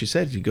basically what she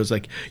said. She goes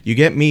like, you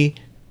get me,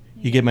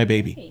 you get my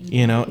baby,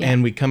 you know,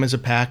 and we come as a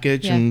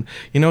package. And,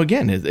 you know,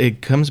 again,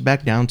 it comes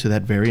back down to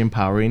that very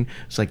empowering.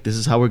 It's like, this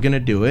is how we're going to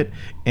do it.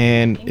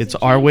 And it's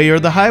our way or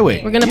the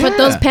highway. We're gonna put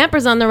those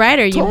Pampers on the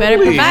rider. You better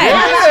Totally. provide.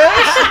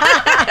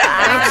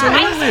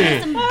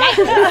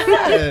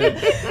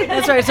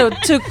 That's right. So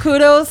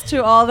kudos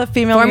to all the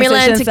female Formula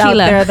and musicians out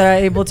tequila. there that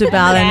are able to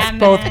balance Yeah,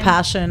 both man.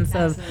 passions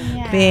of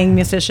being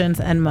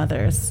musicians and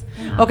mothers.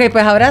 Okay,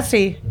 pues ahora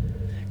sí.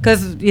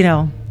 Because, you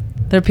know,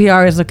 Their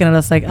PR is looking at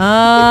us like, they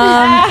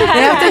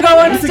have to go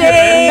on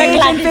stage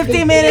in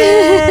 50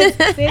 minutes.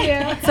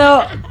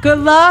 So good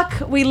luck.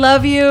 We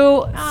love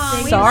you.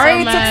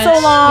 Sorry it took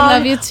so long. We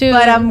love you too.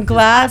 But I'm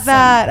glad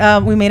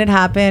that we made it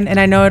happen. And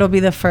I know it'll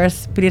be the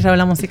first Pili Raúl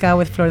La Música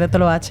with Flor de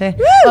Toloache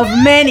of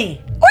many.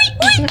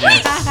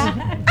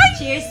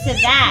 Cheers to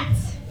that.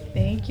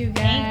 Thank you,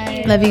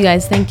 guys. Love you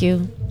guys. Thank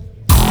you.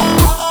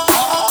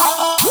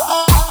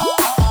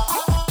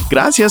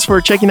 Gracias for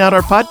checking out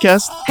our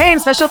podcast. Hey, and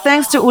special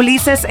thanks to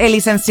Ulises El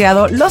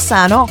Licenciado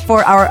Lozano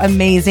for our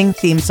amazing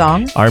theme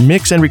song. Our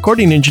mix and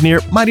recording engineer,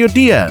 Mario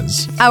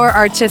Diaz. Our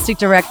artistic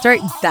director,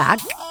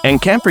 Dak.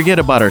 And can't forget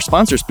about our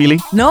sponsors,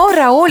 Pili. No,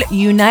 Raúl,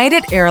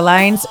 United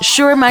Airlines,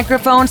 Shure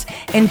Microphones,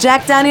 and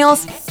Jack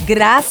Daniels,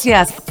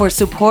 gracias for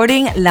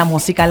supporting La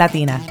Música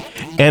Latina.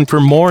 And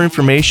for more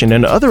information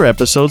and other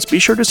episodes, be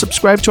sure to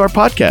subscribe to our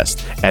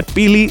podcast at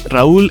Pili,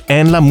 Raúl,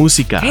 and La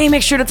Música. Hey,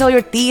 make sure to tell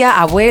your tía,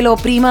 abuelo,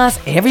 primas,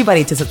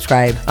 everybody to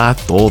subscribe. A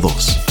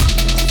todos.